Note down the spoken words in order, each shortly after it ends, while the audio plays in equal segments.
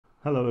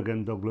Hello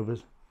again, dog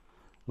lovers,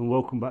 and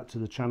welcome back to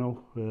the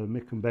channel.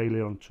 Mick and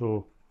Bailey on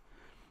tour.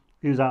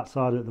 He's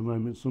outside at the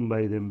moment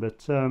sunbathing,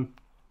 but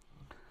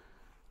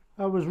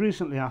I was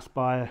recently asked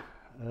by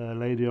a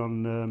lady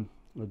on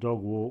a dog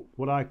walk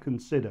what I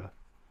consider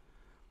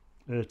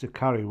to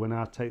carry when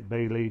I take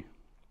Bailey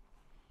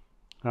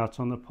out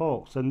on the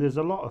parks. And there's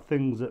a lot of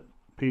things that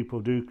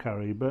people do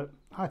carry, but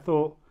I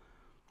thought,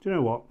 do you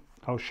know what,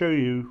 I'll show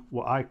you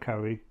what I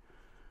carry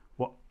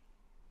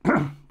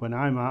when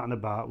I'm out and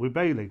about with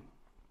Bailey.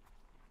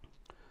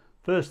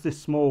 First, this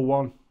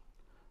small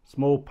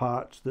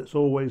pouch that's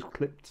always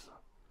clipped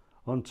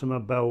onto my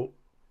belt.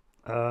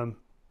 You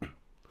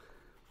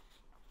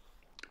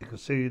can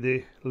see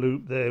the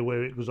loop there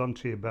where it goes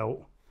onto your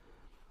belt.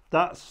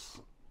 That's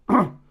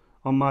on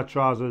my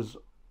trousers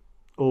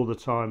all the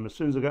time. As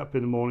soon as I get up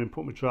in the morning,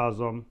 put my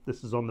trousers on,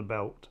 this is on the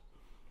belt.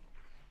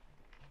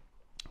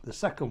 The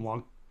second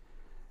one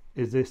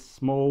is this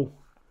small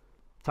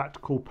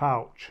tactical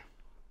pouch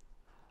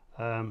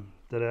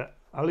that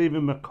I leave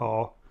in my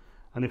car.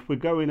 And if we're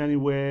going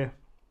anywhere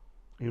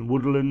in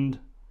woodland,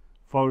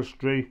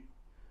 forestry,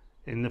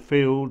 in the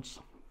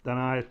fields, then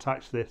I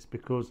attach this,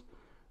 because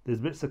there's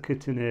bits of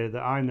kit in here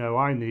that I know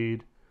I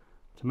need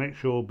to make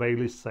sure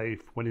Bailey's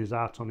safe when he's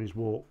out on his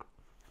walk.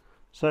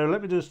 So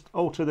let me just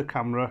alter the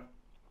camera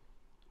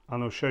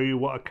and I'll show you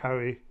what I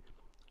carry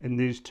in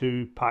these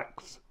two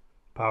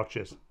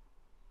pouches.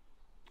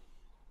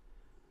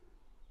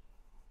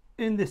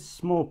 In this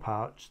small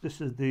pouch,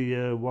 this is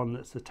the one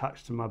that's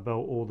attached to my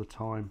belt all the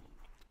time.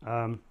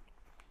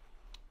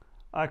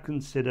 I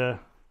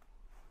consider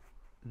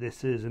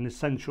this is an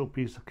essential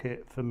piece of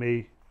kit for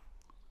me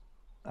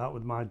out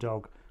with my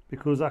dog,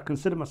 because I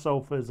consider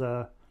myself as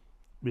a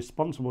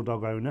responsible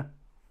dog owner,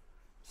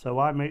 so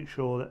I make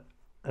sure that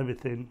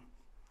everything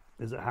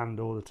is at hand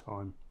all the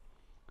time.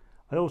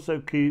 I also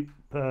keep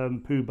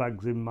poo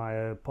bags in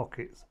my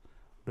pockets,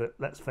 but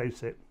let's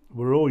face it,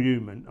 we're all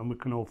human and we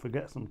can all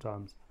forget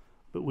sometimes.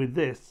 But with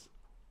this,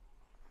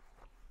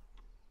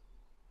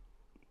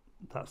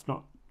 that's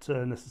not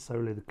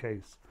necessarily the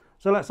case.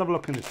 So let's have a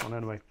look in this one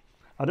anyway.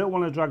 I don't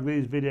want to drag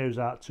these videos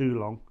out too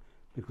long,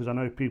 because I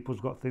know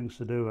people's got things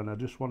to do, and I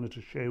just wanted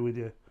to share with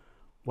you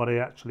what I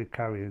actually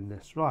carry in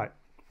this. Right,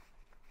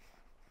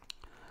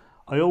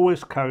 I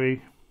always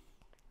carry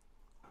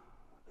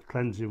a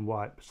cleansing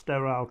wipe,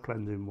 sterile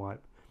cleansing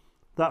wipe.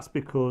 That's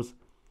because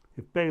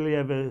if Bailey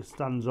ever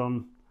stands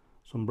on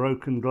some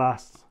broken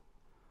glass,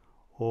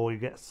 or he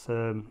gets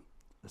a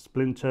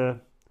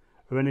splinter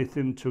or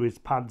anything to his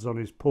pads on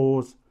his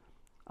paws,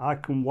 I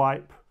can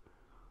wipe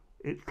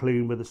it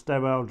clean with a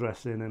sterile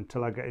dressing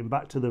until I get him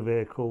back to the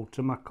vehicle,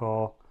 to my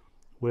car,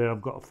 where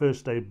I've got a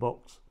first aid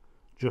box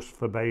just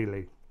for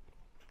Bailey.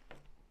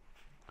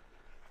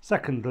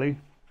 Secondly,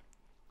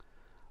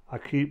 I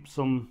keep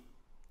some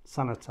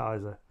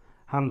sanitizer,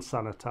 hand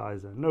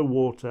sanitizer, no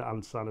water,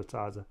 hand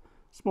sanitizer,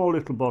 small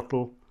little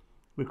bottle.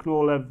 We can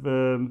all have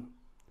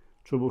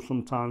trouble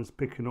sometimes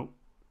picking up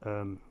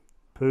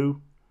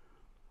poo,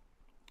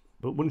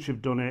 but once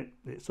you've done it,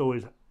 it's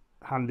always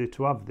handy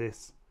to have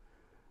this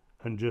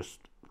and just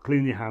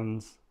clean your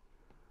hands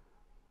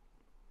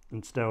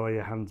and sterile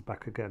your hands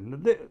back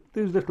again.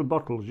 These little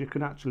bottles, you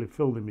can actually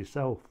fill them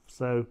yourself,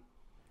 so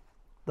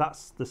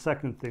that's the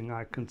second thing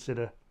I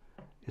consider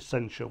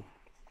essential.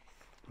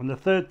 And the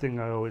third thing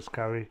I always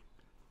carry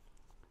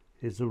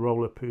is a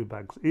roll of poo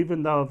bags.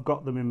 Even though I've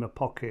got them in my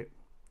pocket,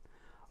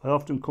 I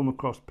often come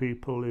across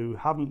people who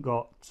haven't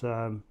got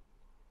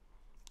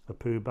a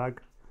poo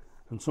bag,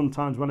 and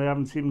sometimes when I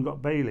haven't even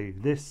got Bailey,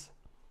 this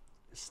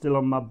is still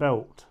on my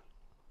belt,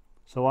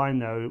 so I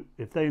know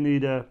if they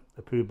need a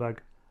poo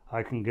bag,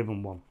 I can give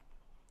them one.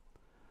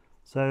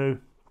 So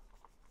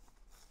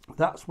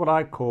that's what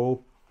I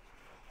call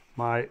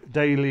my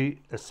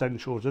daily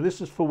essentials. So this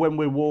is for when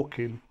we're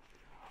walking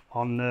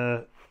on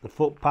the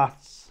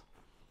footpaths,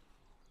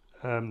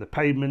 the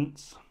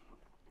pavements,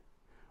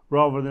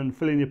 rather than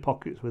filling your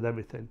pockets with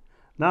everything.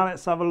 Now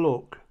let's have a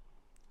look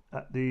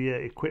at the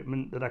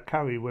equipment that I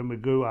carry when we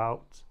go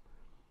out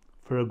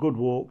for a good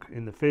walk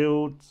in the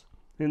fields,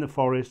 in the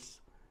forests,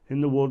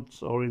 in the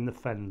woods, or in the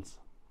fens.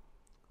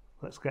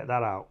 Let's get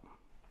that out.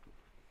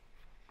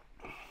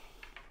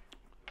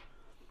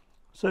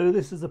 So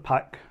this is a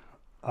pack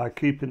I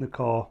keep in the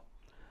car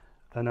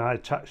and I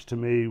attach to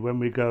me when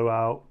we go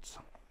out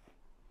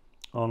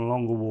on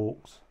longer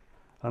walks,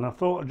 and I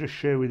thought I'd just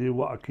share with you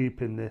what I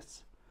keep in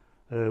this.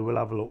 We'll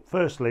have a look.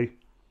 Firstly,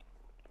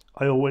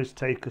 I always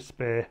take a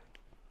spare,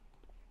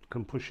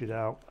 can push it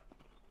out,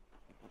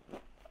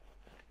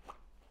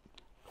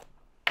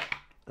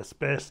 a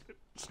spare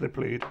slip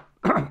lead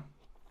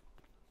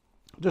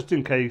just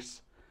in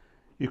case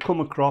you come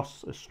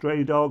across a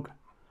stray dog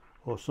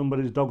or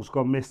somebody's dog's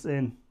gone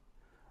missing.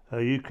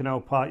 You can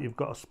help out. You've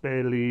got a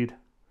spare lead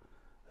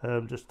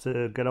just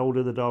to get hold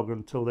of the dog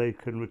until they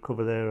can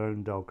recover their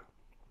own dog.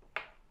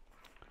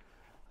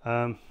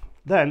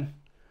 Then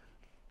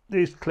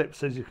these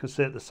clips, as you can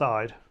see at the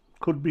side,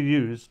 could be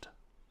used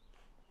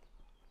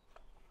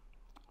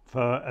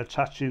for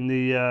attaching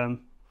the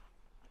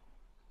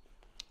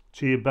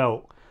to your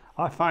belt.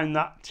 I find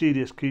that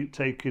tedious, keep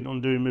taking,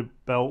 undoing my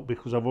belt,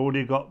 because I've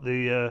already got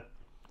the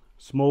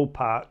small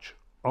pouch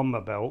on my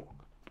belt.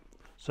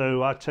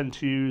 So I tend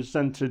to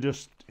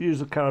just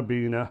use a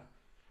carabiner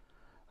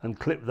and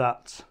clip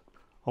that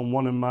on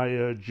one of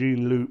my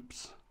jean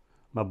loops,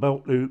 my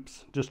belt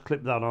loops. Just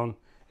clip that on,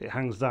 it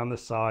hangs down the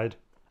side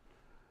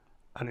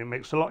and it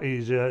makes it a lot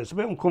easier. It's a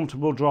bit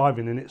uncomfortable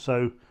driving in it,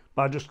 so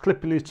by just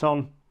clipping it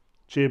on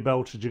to your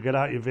belt as you get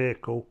out your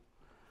vehicle,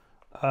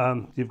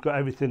 you've got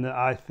everything that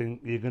I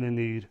think you're going to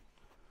need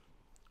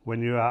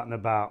when you're out and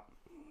about.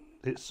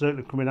 It's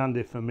certainly come in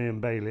handy for me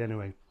and Bailey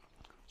anyway.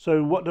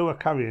 So what do I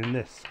carry in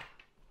this?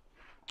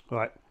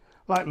 Right,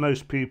 like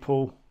most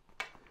people,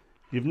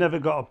 you've never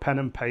got a pen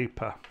and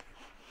paper.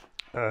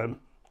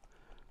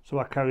 So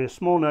I carry a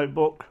small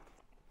notebook,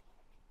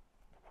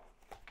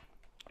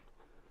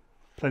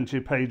 plenty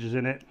of pages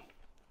in it.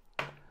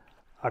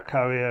 I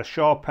carry a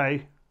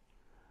Sharpie,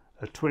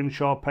 a twin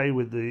Sharpie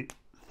with the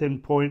thin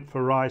point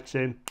for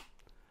writing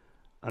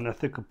and a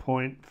thicker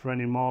point for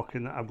any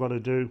marking that I've got to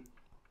do.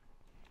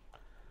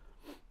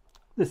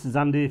 This is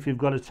handy if you've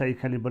got to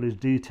take anybody's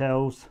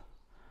details.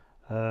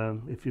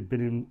 If you've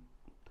been in,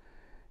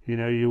 you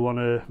know, you want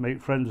to make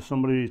friends with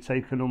somebody, you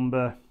take a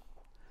number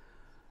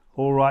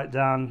or write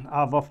down.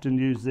 I've often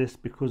used this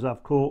because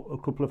I've caught a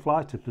couple of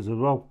fly tippers as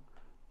well,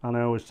 and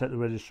I always take the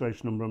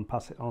registration number and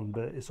pass it on.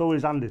 But it's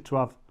always handy to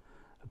have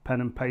a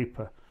pen and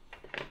paper.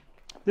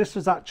 This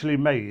was actually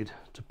made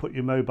to put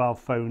your mobile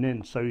phone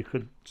in, so you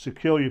could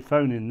secure your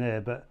phone in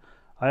there, but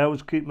I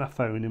always keep my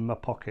phone in my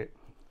pocket.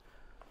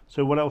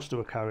 So what else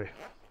do I carry?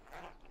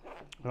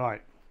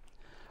 Right,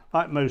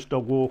 like most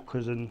dog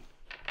walkers and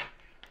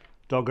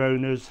dog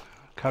owners,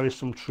 carry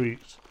some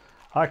treats.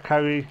 I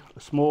carry a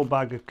small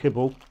bag of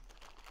kibble.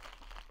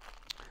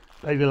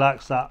 Bailey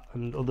likes that,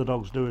 and other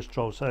dogs do as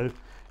well. So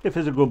if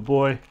he's a good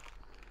boy,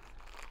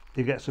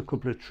 he gets a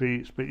couple of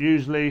treats, but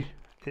usually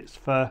it's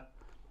for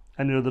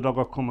any other dog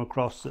I come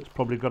across that's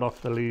probably got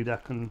off the lead. I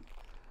can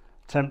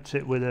tempt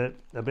it with a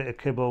bit of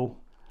kibble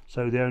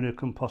so the owner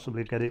can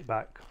possibly get it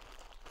back.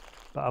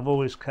 But I've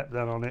always kept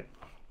that on it.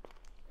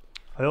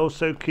 I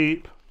also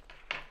keep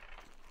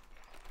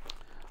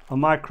a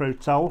micro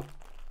towel.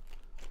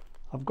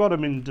 I've got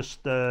them in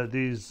just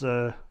these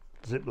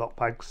Ziploc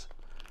bags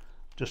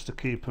just to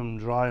keep them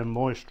dry and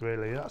moist,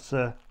 really. That's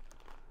a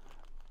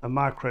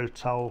micro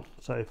towel,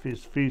 so if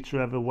his feet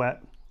are ever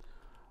wet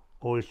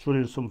or he's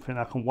running something,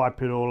 I can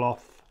wipe it all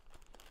off.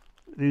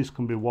 These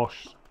can be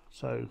washed,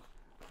 so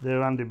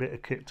they're a handy bit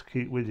of kit to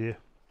keep with you.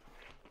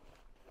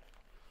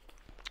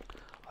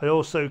 I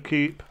also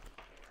keep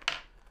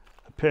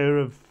a pair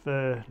of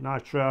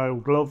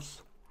nitrile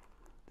gloves,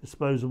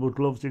 disposable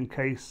gloves, in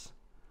case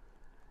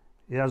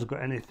he has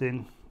got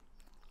anything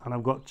and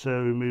I've got to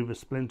remove a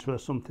splinter or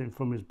something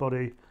from his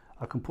body.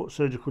 I can put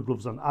surgical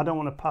gloves on. I don't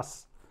want to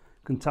pass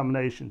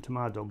contamination to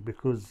my dog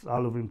because I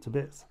love him to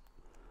bits.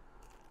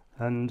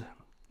 And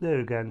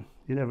there again,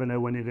 you never know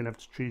when you're going to have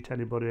to treat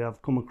anybody.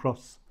 I've come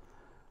across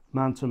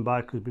mountain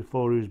bikers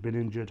before who's been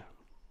injured,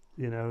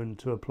 you know, and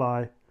to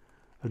apply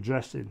a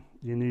dressing,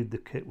 you need the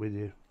kit with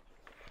you.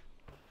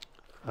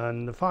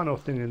 And the final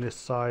thing in this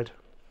side,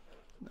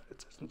 no,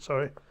 it isn't,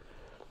 sorry.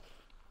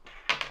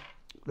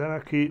 Then I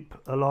keep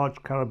a large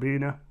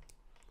carabiner,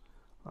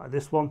 like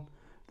this one.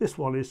 This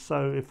one is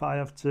so if I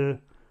have to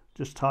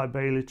just tie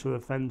Bailey to a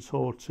fence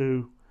or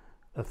to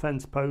a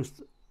fence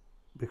post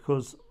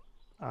because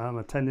I'm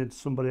attending to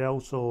somebody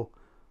else or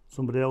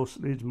somebody else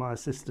needs my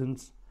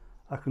assistance,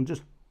 I can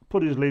just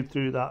put his lead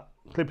through that,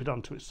 clip it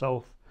onto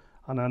itself,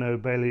 and I know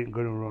Bailey ain't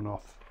going to run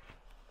off.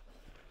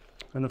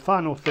 And the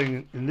final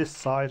thing in this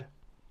side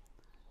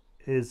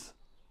is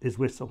his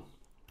whistle.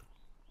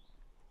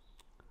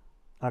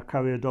 I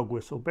carry a dog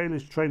whistle.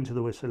 Bailey's trained to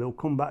the whistle, he'll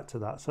come back to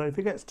that. So if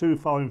he gets too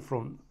far in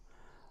front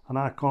and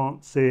I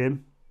can't see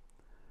him,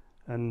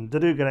 and they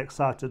do get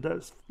excited,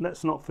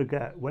 let's not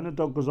forget, when a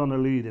dog goes on a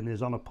lead and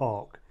is on a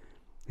park,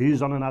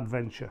 he's on an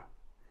adventure.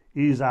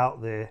 He's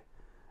out there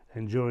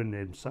enjoying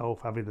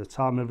himself, having the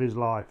time of his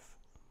life.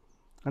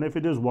 And if he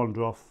does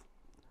wander off,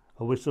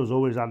 a whistle's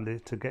always handy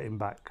to get him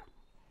back.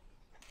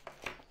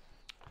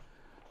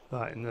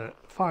 Right, in the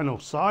final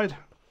side,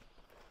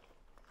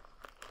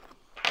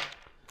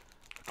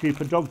 keep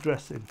a dog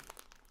dressing.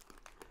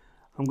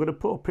 I'm going to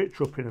put a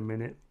picture up in a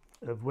minute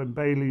of when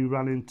Bailey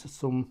ran into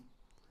some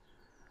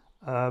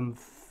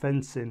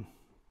fencing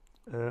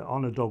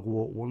on a dog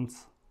walk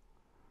once.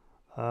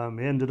 He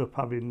ended up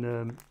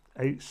having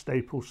 8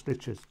 staple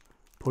stitches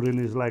put in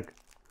his leg,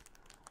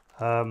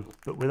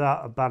 but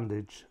without a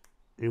bandage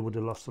he would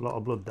have lost a lot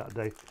of blood that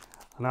day,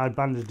 and I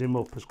bandaged him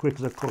up as quick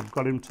as I could,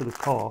 got him to the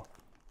car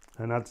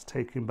and had to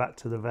take him back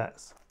to the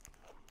vets.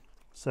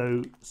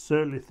 So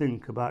certainly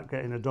think about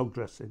getting a dog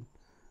dressing.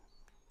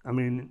 I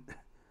mean,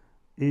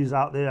 he's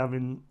out there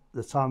having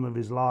the time of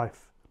his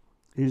life.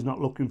 He's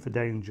not looking for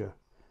danger.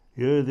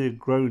 You're the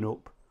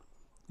grown-up,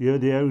 you're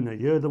the owner,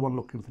 you're the one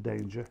looking for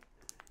danger.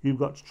 You've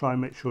got to try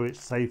and make sure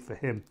it's safe for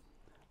him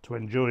to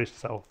enjoy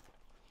himself.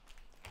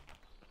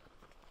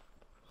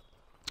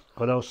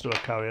 What else do I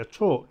carry? A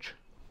torch.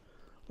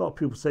 A lot of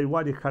people say,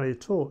 why do you carry a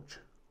torch?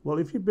 Well,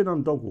 if you've been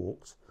on dog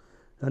walks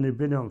and you've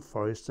been on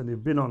forests and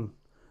you've been on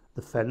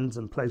the fens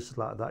and places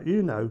like that,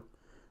 you know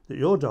that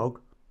your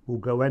dog will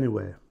go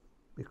anywhere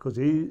because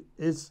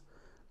his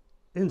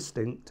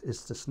instinct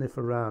is to sniff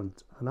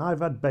around. And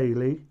I've had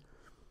Bailey,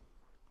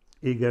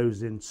 he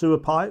goes in sewer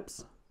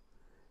pipes,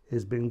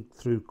 he's been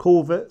through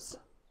culverts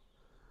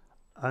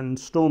and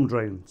storm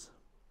drains.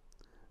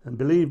 And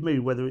believe me,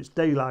 whether it's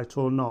daylight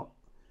or not,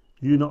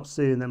 you're not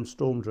seeing them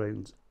storm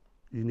drains.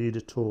 You need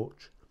a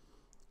torch.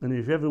 And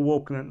if you're ever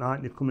walking at night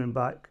and you're coming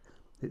back,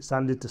 it's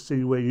handy to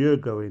see where you're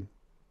going.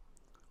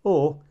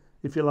 Or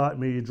if you're like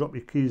me, you drop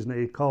your keys near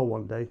your car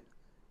one day,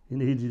 you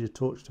needed a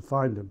torch to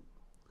find them.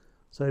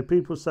 So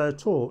people say a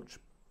torch,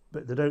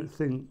 but they don't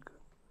think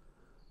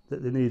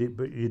that they need it,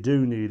 but you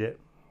do need it.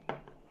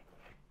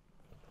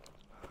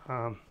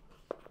 What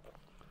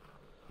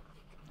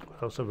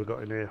else have we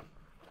got in here?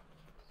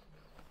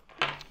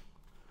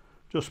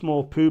 Just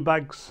more poo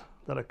bags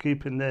that I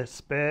keep in there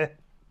spare.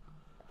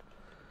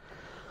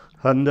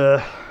 And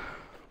a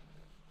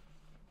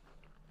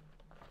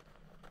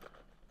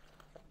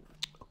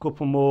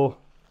couple more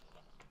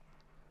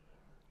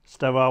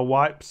sterile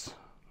wipes.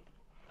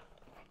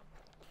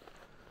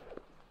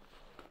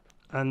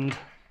 And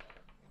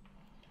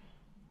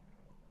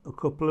a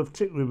couple of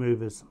tick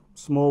removers,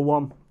 small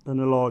one and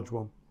a large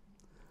one.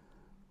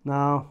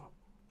 Now,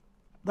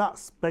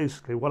 that's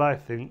basically what I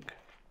think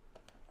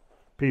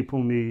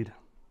people need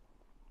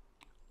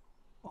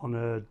on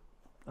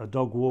a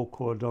dog walk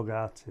or a dog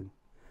outing.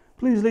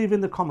 Please leave in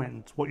the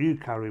comments what you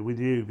carry with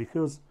you,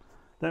 because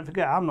don't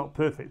forget, I'm not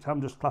perfect.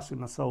 I'm just classing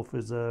myself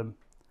as a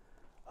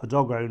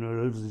dog owner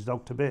who loves his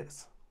dog to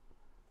bits.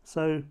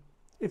 So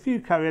if you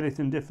carry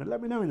anything different,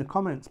 let me know in the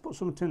comments. Put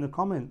something in the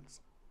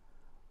comments.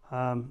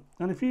 And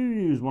if you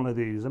use one of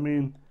these, I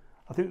mean,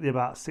 I think they're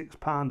about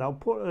 £6. I'll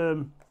put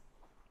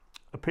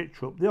a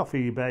picture up. They're off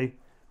eBay.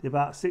 They're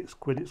about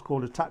 £6. It's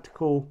called a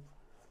tactical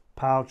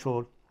pouch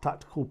or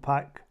tactical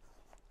pack.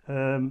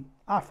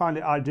 I find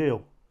it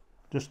ideal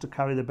just to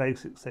carry the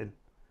basics in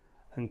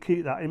and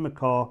keep that in my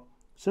car.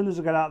 As soon as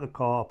I get out of the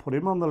car, I put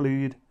him on the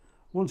lead.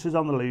 Once he's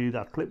on the lead,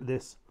 I clip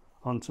this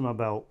onto my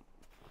belt.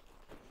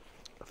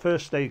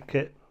 First aid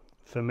kit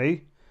for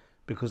me,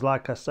 because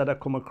like I said, I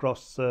come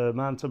across a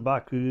mountain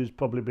biker who's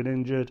probably been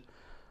injured.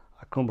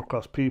 I come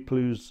across people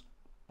who's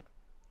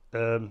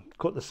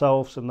cut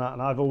themselves and that,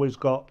 and I've always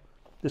got,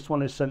 this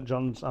one is St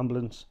John's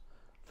Ambulance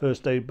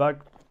first aid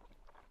bag.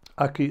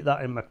 I keep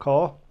that in my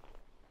car,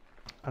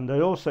 and I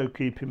also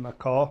keep in my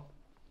car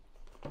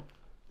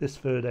this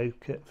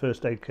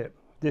first aid kit.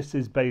 This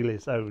is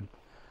Bailey's own,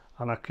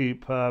 and I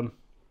keep a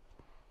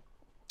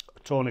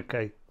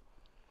tourniquet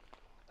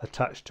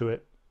attached to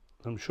it.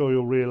 I'm sure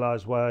you'll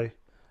realise why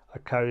I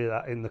carry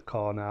that in the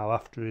car now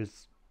after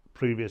his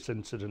previous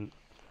incident.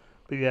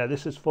 But yeah,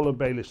 this is full of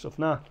Bailey stuff.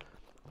 Now,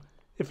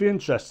 if you're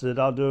interested,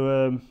 I'll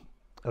do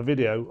a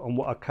video on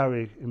what I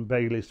carry in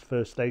Bailey's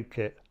first aid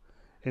kit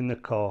in the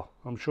car.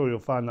 I'm sure you'll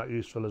find that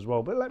useful as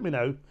well. But let me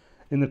know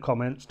in the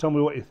comments. Tell me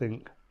what you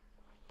think.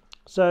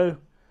 So,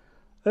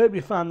 I hope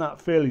you found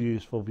that fairly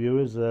useful,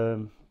 viewers.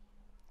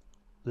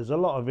 There's a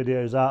lot of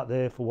videos out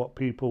there for what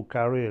people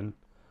carry and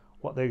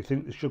what they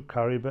think they should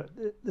carry, but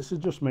this is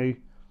just me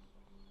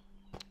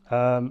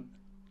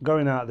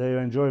going out there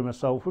enjoying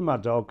myself with my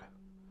dog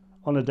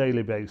on a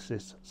daily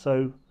basis.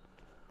 So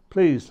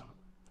please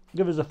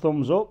give us a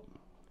thumbs up.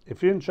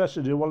 If you're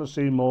interested, you want to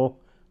see more,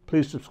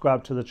 please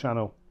subscribe to the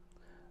channel.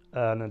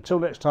 And until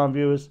next time,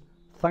 viewers,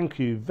 thank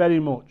you very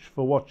much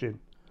for watching.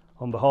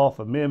 On behalf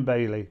of me and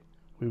Bailey,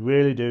 we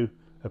really do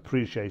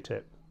appreciate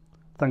it.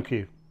 Thank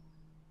you.